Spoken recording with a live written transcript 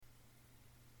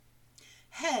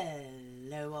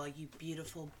Hello, all you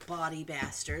beautiful body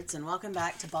bastards, and welcome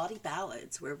back to Body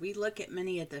Ballads, where we look at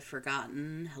many of the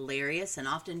forgotten, hilarious, and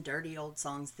often dirty old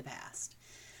songs of the past.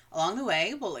 Along the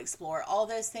way, we'll explore all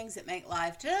those things that make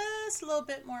life just a little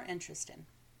bit more interesting.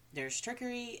 There's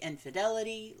trickery,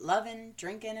 infidelity, loving,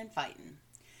 drinking, and fighting.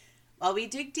 While we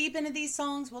dig deep into these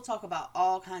songs, we'll talk about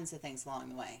all kinds of things along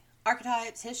the way.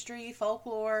 Archetypes, history,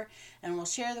 folklore, and we'll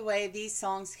share the way these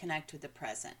songs connect with the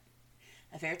present.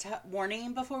 A fair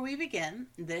warning before we begin,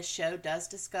 this show does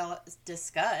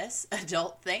discuss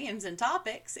adult themes and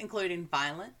topics, including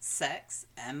violence, sex,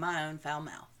 and my own foul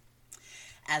mouth.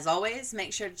 As always,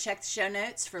 make sure to check the show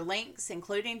notes for links,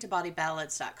 including to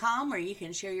bodyballads.com, where you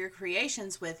can share your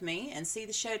creations with me and see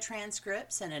the show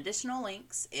transcripts and additional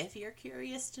links if you're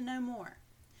curious to know more.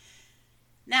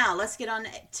 Now, let's get on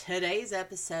today's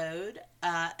episode,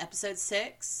 episode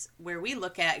 6, where we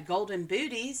look at golden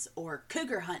booties or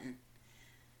cougar hunting.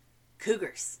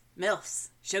 Cougars, MILFs,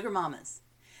 sugar mamas.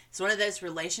 It's one of those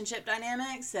relationship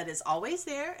dynamics that is always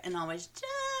there and always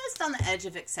just on the edge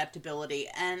of acceptability.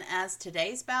 And as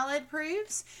today's ballad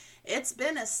proves, it's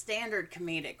been a standard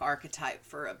comedic archetype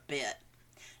for a bit.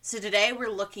 So today we're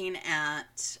looking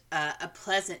at a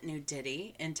pleasant new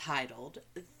ditty entitled,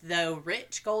 "Though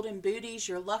rich golden booties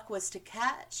your luck was to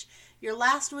catch, your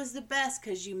last was the best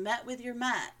 'cause you met with your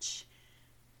match."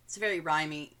 It's a very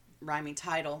rhymey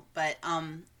title, but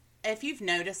if you've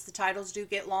noticed, the titles do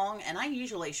get long, and I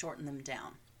usually shorten them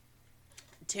down.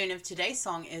 The tune of today's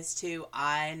song is to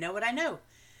 "I Know What I Know,"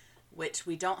 which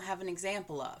we don't have an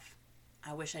example of.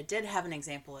 I wish I did have an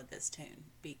example of this tune,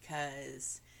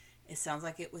 because it sounds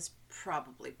like it was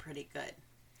probably pretty good.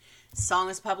 The song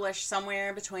was published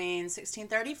somewhere between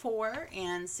 1634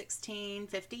 and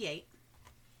 1658.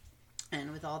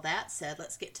 And with all that said,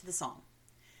 let's get to the song.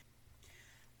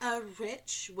 A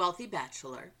rich, wealthy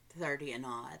bachelor, 30 and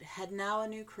odd, had now a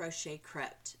new crochet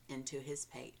crept into his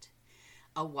pate.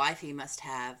 A wife he must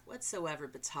have, whatsoever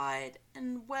betide,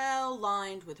 and well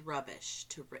lined with rubbish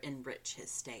to enrich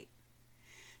his state.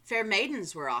 Fair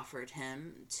maidens were offered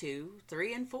him, 2,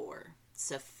 3, and 4,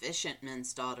 sufficient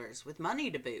men's daughters, with money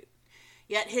to boot.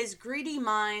 Yet his greedy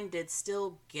mind did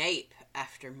still gape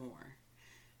after more.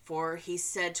 For he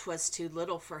said 'twas too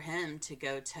little for him to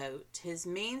go tote. His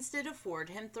means did afford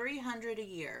him 300 a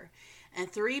year, and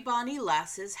 3 bonny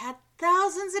lasses had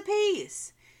thousands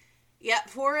apiece. Yet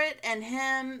for it and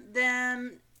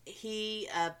them he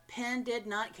a pen did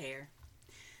not care,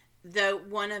 though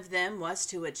one of them was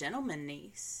to a gentleman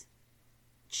niece.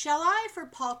 Shall I for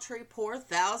paltry poor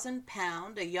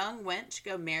 £1,000 a young wench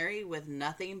go marry with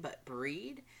nothing but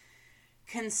breed?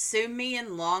 Consume me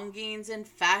in longings and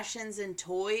fashions and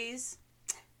toys?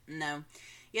 No.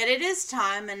 Yet it is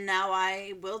time, and now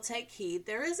I will take heed.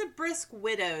 There is a brisk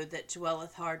widow that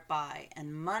dwelleth hard by,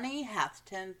 and money hath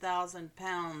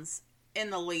 £10,000 in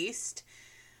the least.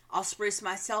 I'll spruce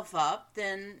myself up,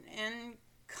 then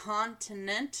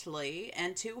incontinently,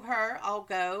 and to her I'll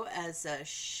go as a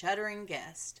shuddering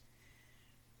guest.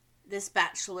 This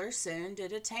bachelor soon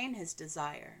did attain his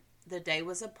desire. The day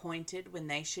was appointed when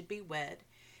they should be wed.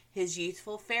 His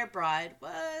youthful fair bride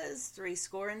was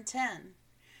 70.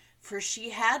 For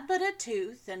she had but a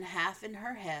tooth and half in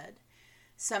her head.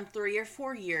 Some 3 or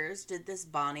 4 years did this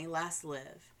bonny lass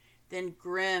live. Then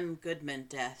grim goodman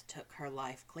death took her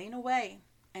life clean away,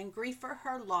 and grief for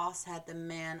her loss had the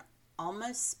man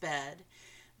almost sped,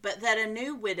 but that a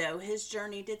new widow his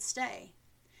journey did stay.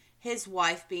 His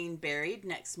wife being buried,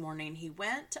 next morning he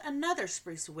went another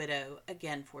spruce widow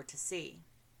again for to see.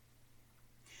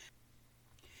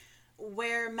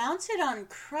 Where mounted on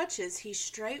crutches he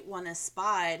straight one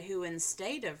espied, who in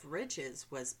state of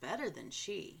riches was better than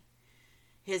she.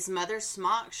 His mother's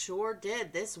smock sure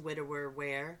did this widower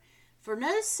wear, for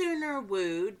no sooner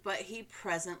wooed, but he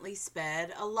presently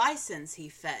sped, a license he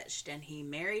fetched, and he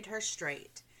married her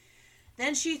straight.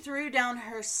 Then she threw down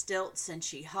her stilts, and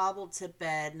she hobbled to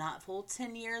bed, not full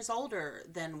 10 years older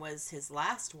than was his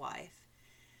last wife.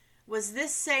 Was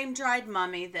this same dried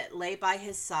mummy that lay by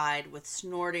his side, with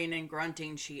snorting and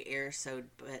grunting she ere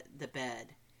sewed the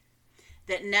bed,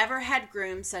 that never had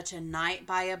groomed such a night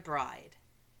by a bride.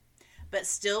 But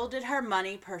still did her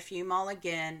money perfume all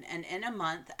again, and in a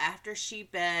month after she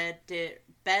bedrid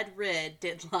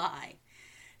did lie.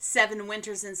 7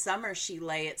 winters and summers she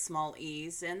lay at small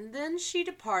ease, and then she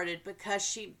departed because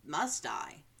she must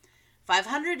die.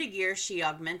 500 a year she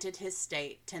augmented his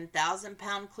state,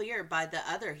 £10,000 clear by the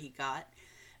other he got.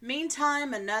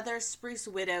 Meantime another spruce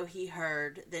widow he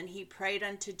heard, then he prayed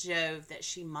unto Jove that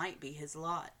she might be his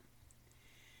lot.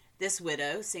 This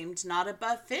widow seemed not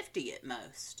above 50 at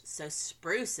most, so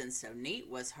spruce and so neat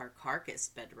was her carcass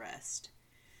bed rest.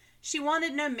 She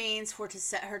wanted no means for to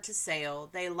set her to sail.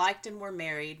 They liked and were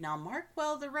married. Now mark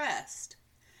well the rest.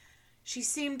 She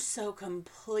seemed so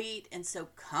complete and so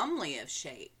comely of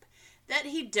shape that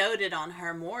he doted on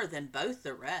her more than both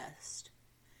the rest.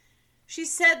 She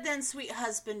said then, sweet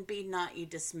husband, be not ye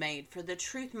dismayed, for the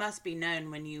truth must be known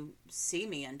when you see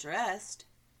me undressed.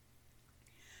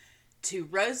 2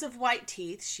 rows of white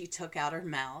teeth she took out her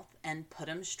mouth, and put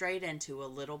 'em straight into a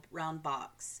little round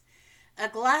box. A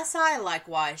glass eye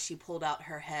likewise she pulled out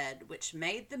her head, which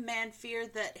made the man fear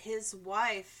that his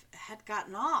wife had got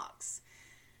knocks.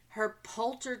 Her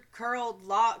poultered curled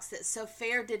locks that so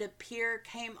fair did appear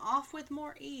came off with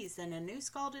more ease than a new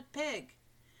scalded pig.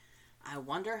 I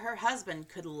wonder her husband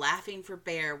could laughing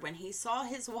forbear when he saw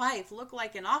his wife look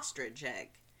like an ostrich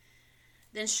egg.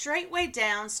 Then straightway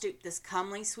down stooped this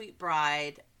comely sweet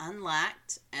bride,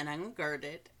 unlacked and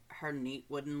ungirded her neat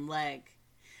wooden leg.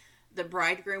 The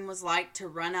bridegroom was like to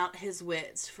run out his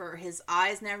wits, for his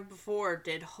eyes never before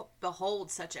did behold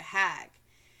such a hag.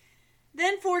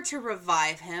 Then for to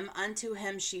revive him, unto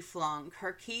him she flung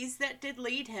her keys that did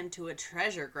lead him to a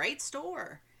treasure great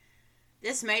store.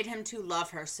 This made him to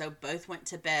love her, so both went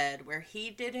to bed, where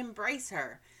he did embrace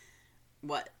her.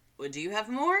 What, would you have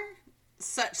more?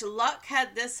 Such luck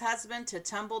had this husband to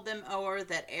tumble them o'er,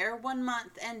 that ere 1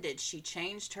 month ended she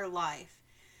changed her life.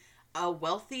 A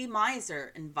wealthy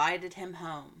miser invited him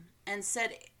home, and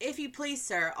said, if you please,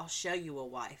 sir, I'll show you a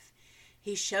wife.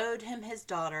 He showed him his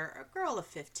daughter, a girl of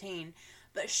 15,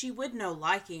 but she would no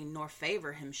liking nor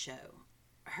favor him show.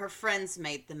 Her friends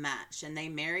made the match, and they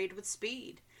married with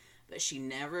speed. But she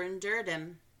never endured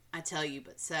him, I tell you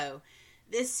but so.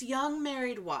 This young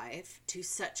married wife to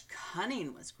such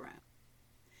cunning was grown,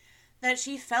 that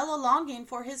she fell a longing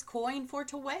for his coin for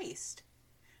to waste.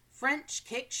 French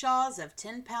kickshaws of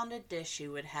 10-pounded dish she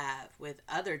would have, with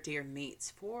other dear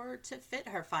meats for to fit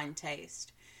her fine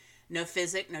taste. No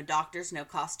physic, no doctors, no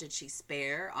cost did she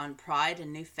spare. On pride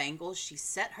and new fangles she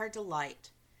set her delight.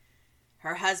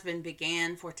 Her husband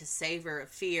began for to savor of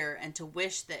fear, and to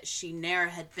wish that she ne'er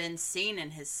had been seen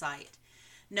in his sight.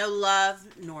 No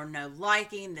love nor no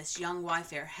liking this young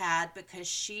wife e'er had, because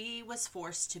she was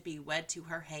forced to be wed to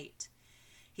her hate.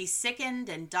 He sickened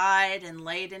and died and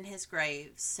laid in his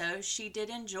grave, so she did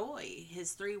enjoy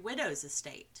his 3 widows'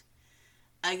 estate.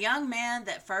 A young man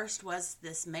that first was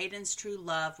this maiden's true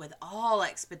love, with all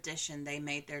expedition they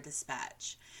made their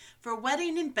dispatch. For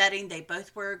wedding and bedding they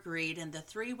both were agreed, and the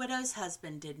 3 widows'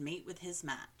 husband did meet with his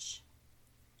match.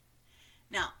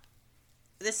 Now,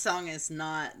 this song is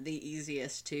not the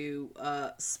easiest to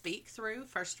speak through,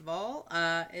 first of all.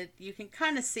 You can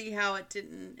kind of see how it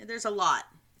didn't... There's a lot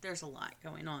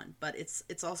going on, but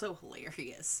it's also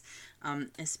hilarious,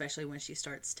 especially when she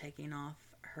starts taking off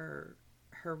her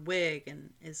wig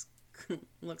and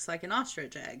looks like an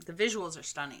ostrich egg. The visuals are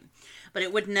stunning, but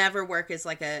it would never work as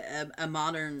like a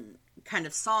modern kind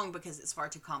of song because it's far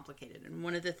too complicated. And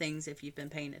one of the things, if you've been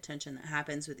paying attention, that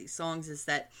happens with these songs is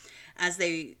that as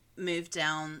they move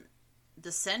down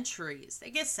the centuries, they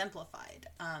get simplified.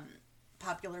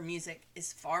 Popular music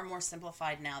is far more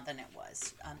simplified now than it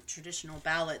was. Traditional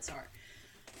ballads are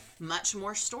much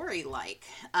more story-like.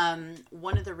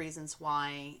 One of the reasons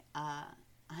why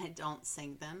I don't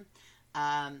sing them.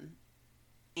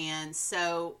 And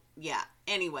so, yeah,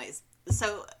 anyways.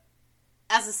 So,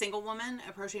 as a single woman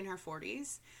approaching her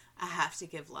 40s, I have to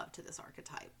give love to this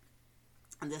archetype.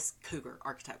 This cougar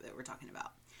archetype that we're talking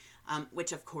about.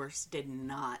 Which, of course, did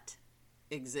not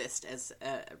exist as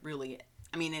really...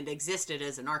 I mean, it existed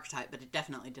as an archetype, but it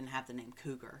definitely didn't have the name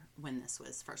cougar when this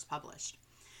was first published.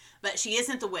 But she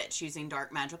isn't the witch using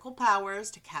dark magical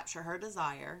powers to capture her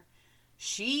desire.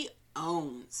 She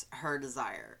owns her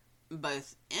desire,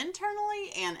 both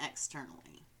internally and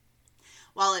externally.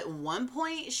 While at one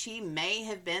point she may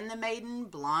have been the maiden,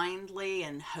 blindly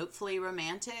and hopefully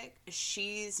romantic,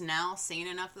 she's now seen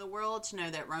enough of the world to know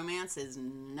that romance is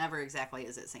never exactly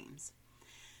as it seems.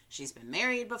 She's been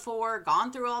married before,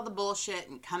 gone through all the bullshit,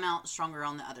 and come out stronger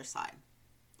on the other side.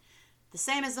 The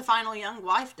same as the final young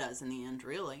wife does in the end,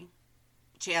 really.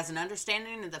 She has an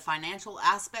understanding of the financial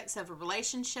aspects of a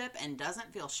relationship and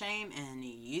doesn't feel shame in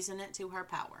using it to her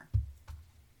power.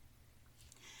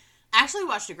 I actually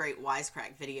watched a great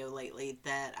Wisecrack video lately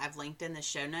that I've linked in the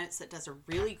show notes that does a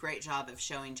really great job of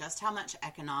showing just how much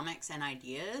economics and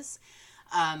ideas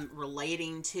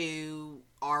relating to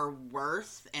our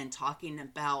worth and talking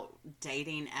about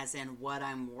dating as in what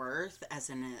I'm worth, as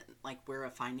in like we're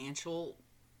a financial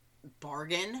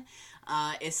bargain,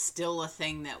 is still a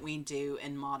thing that we do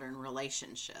in modern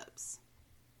relationships.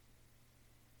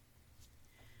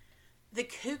 The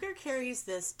cougar carries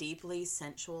this deeply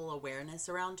sensual awareness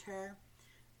around her,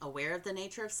 aware of the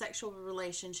nature of sexual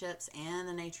relationships and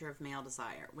the nature of male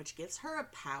desire, which gives her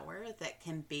a power that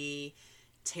can be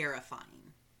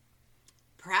terrifying.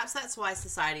 Perhaps that's why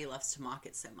society loves to mock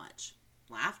it so much.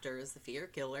 Laughter is the fear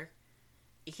killer.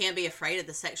 You can't be afraid of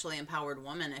the sexually empowered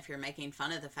woman if you're making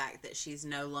fun of the fact that she's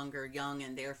no longer young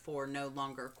and therefore no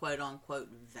longer quote-unquote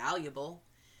valuable.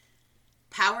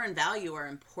 Power and value are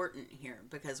important here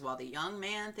because while the young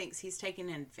man thinks he's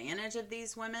taking advantage of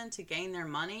these women to gain their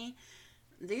money,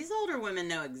 these older women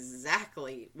know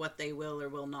exactly what they will or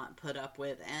will not put up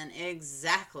with and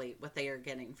exactly what they are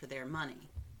getting for their money.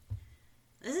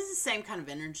 This is the same kind of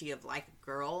energy of Like a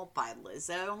Girl by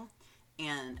Lizzo,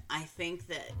 and I think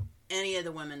that any of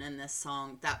the women in this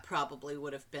song, that probably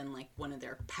would have been like one of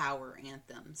their power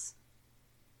anthems.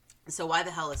 So why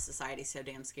the hell is society so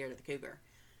damn scared of the cougar?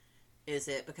 Is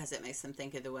it because it makes them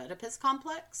think of the Oedipus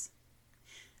complex?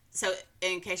 So,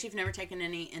 in case you've never taken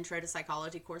any intro to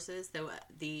psychology courses,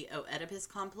 the Oedipus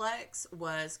complex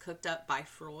was cooked up by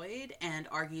Freud and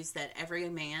argues that every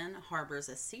man harbors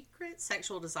a secret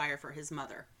sexual desire for his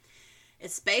mother.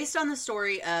 It's based on the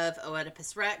story of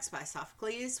Oedipus Rex by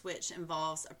Sophocles, which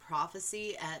involves a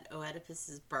prophecy at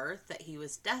Oedipus's birth that he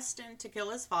was destined to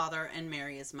kill his father and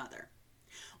marry his mother.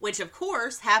 Which, of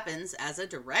course, happens as a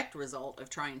direct result of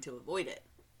trying to avoid it.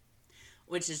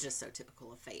 Which is just so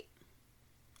typical of fate.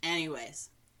 Anyways,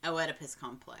 Oedipus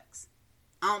complex.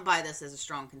 I don't buy this as a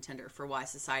strong contender for why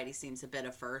society seems a bit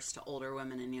averse to older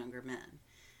women and younger men.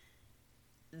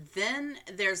 Then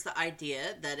there's the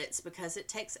idea that it's because it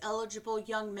takes eligible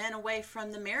young men away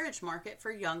from the marriage market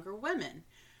for younger women,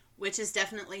 which is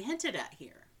definitely hinted at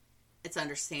here. It's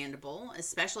understandable,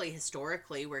 especially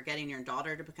historically, where getting your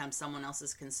daughter to become someone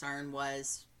else's concern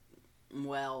was,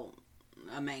 well,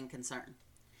 a main concern.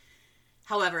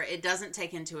 However, it doesn't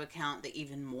take into account the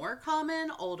even more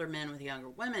common older men with younger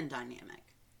women dynamic.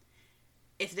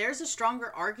 If there's a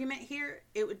stronger argument here,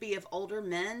 it would be of older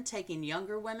men taking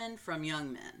younger women from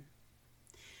young men.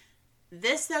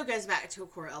 This, though, goes back to a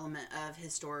core element of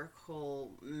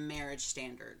historical marriage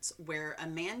standards, where a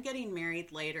man getting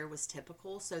married later was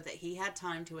typical so that he had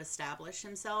time to establish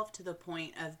himself to the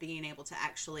point of being able to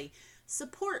actually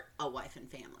support a wife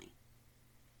and family.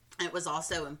 It was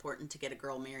also important to get a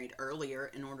girl married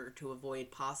earlier in order to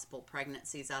avoid possible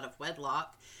pregnancies out of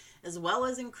wedlock, as well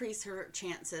as increase her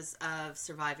chances of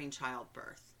surviving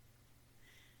childbirth.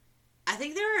 I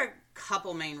think there are a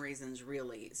couple main reasons,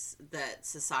 really, that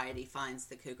society finds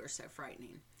the cougar so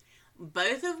frightening,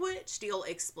 both of which deal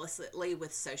explicitly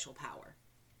with social power.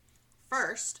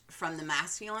 First, from the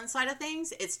masculine side of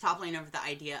things, it's toppling over the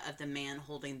idea of the man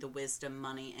holding the wisdom,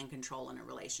 money, and control in a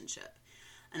relationship.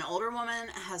 An older woman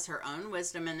has her own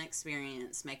wisdom and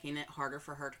experience, making it harder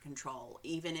for her to control,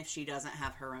 even if she doesn't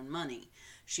have her own money.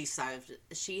 She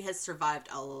has survived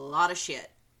a lot of shit,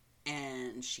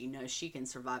 and she knows she can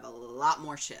survive a lot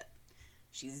more shit.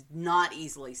 She's not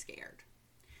easily scared.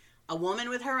 A woman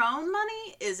with her own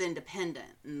money is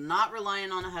independent, not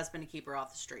relying on a husband to keep her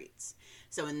off the streets.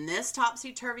 So in this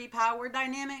topsy-turvy power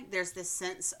dynamic, there's this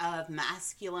sense of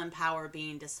masculine power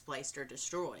being displaced or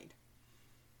destroyed.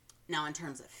 Now, in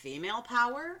terms of female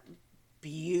power,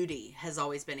 beauty has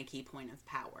always been a key point of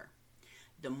power.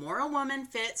 The more a woman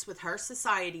fits with her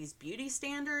society's beauty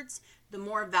standards, the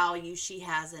more value she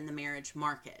has in the marriage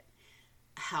market.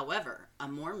 However, a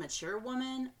more mature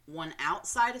woman, one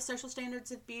outside of social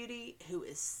standards of beauty, who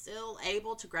is still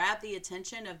able to grab the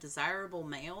attention of desirable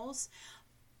males,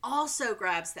 also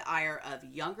grabs the ire of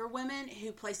younger women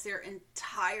who place their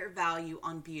entire value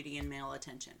on beauty and male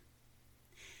attention.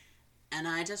 And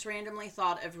I just randomly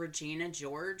thought of Regina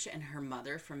George and her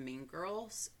mother from Mean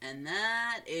Girls, and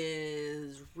that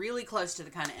is really close to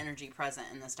the kind of energy present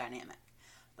in this dynamic.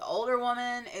 The older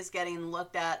woman is getting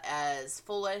looked at as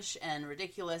foolish and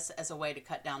ridiculous as a way to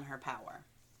cut down her power.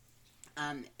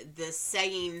 This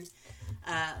saying,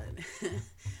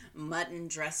 mutton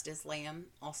dressed as lamb,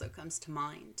 also comes to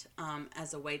mind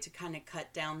as a way to kind of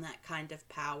cut down that kind of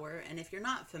power. And if you're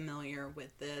not familiar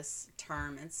with this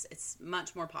term, it's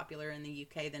much more popular in the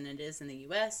UK than it is in the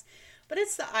US. But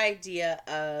it's the idea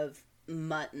of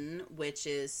mutton, which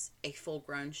is a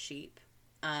full-grown sheep,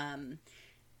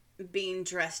 being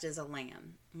dressed as a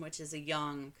lamb, which is a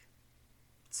young,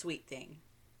 sweet thing,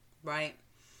 right?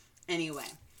 Anyway,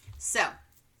 so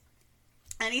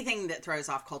anything that throws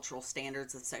off cultural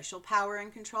standards of social power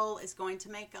and control is going to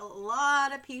make a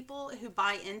lot of people who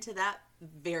buy into that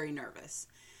very nervous.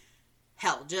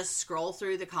 Hell, just scroll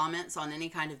through the comments on any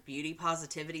kind of beauty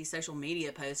positivity social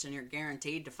media post and you're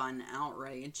guaranteed to find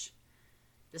outrage.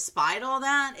 Despite all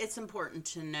that, it's important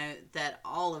to note that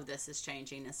all of this is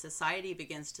changing as society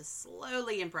begins to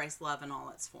slowly embrace love in all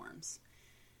its forms.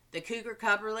 The Cougar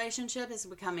Cub relationship is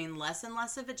becoming less and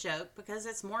less of a joke because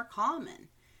it's more common.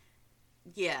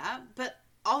 Yeah, but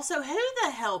also, who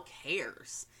the hell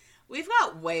cares? We've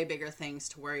got way bigger things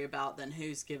to worry about than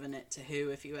who's giving it to who,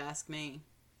 if you ask me.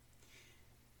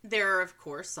 There are, of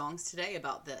course, songs today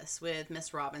about this, with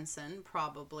Miss Robinson,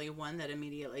 probably one that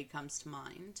immediately comes to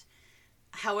mind.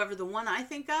 However, the one I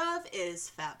think of is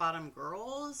Fat Bottom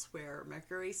Girls, where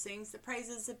Mercury sings the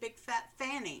praises of Big Fat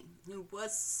Fanny, who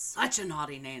was such a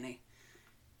naughty nanny.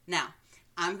 Now,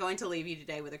 I'm going to leave you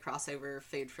today with a crossover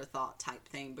food for thought type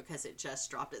thing because it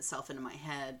just dropped itself into my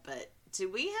head, but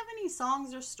do we have any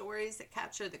songs or stories that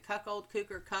capture the cuckold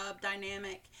Cougar Cub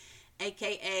dynamic,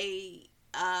 aka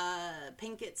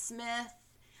Pinkett Smith?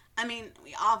 I mean,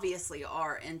 we obviously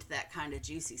are into that kind of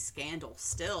juicy scandal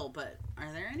still, but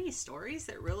are there any stories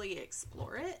that really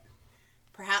explore it?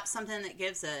 Perhaps something that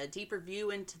gives a deeper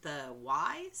view into the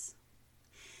whys?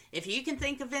 If you can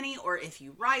think of any, or if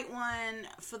you write one,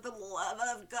 for the love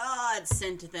of God,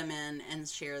 send them in and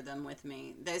share them with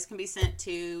me. Those can be sent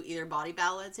to either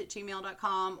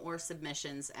bodyballads@gmail.com or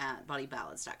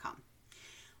submissions@bodyballads.com.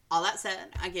 All that said,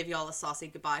 I give you all a saucy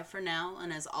goodbye for now,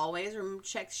 and as always, remember to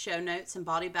check show notes and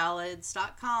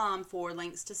bodyballads.com for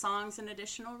links to songs and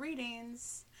additional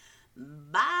readings.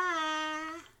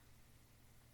 Bye!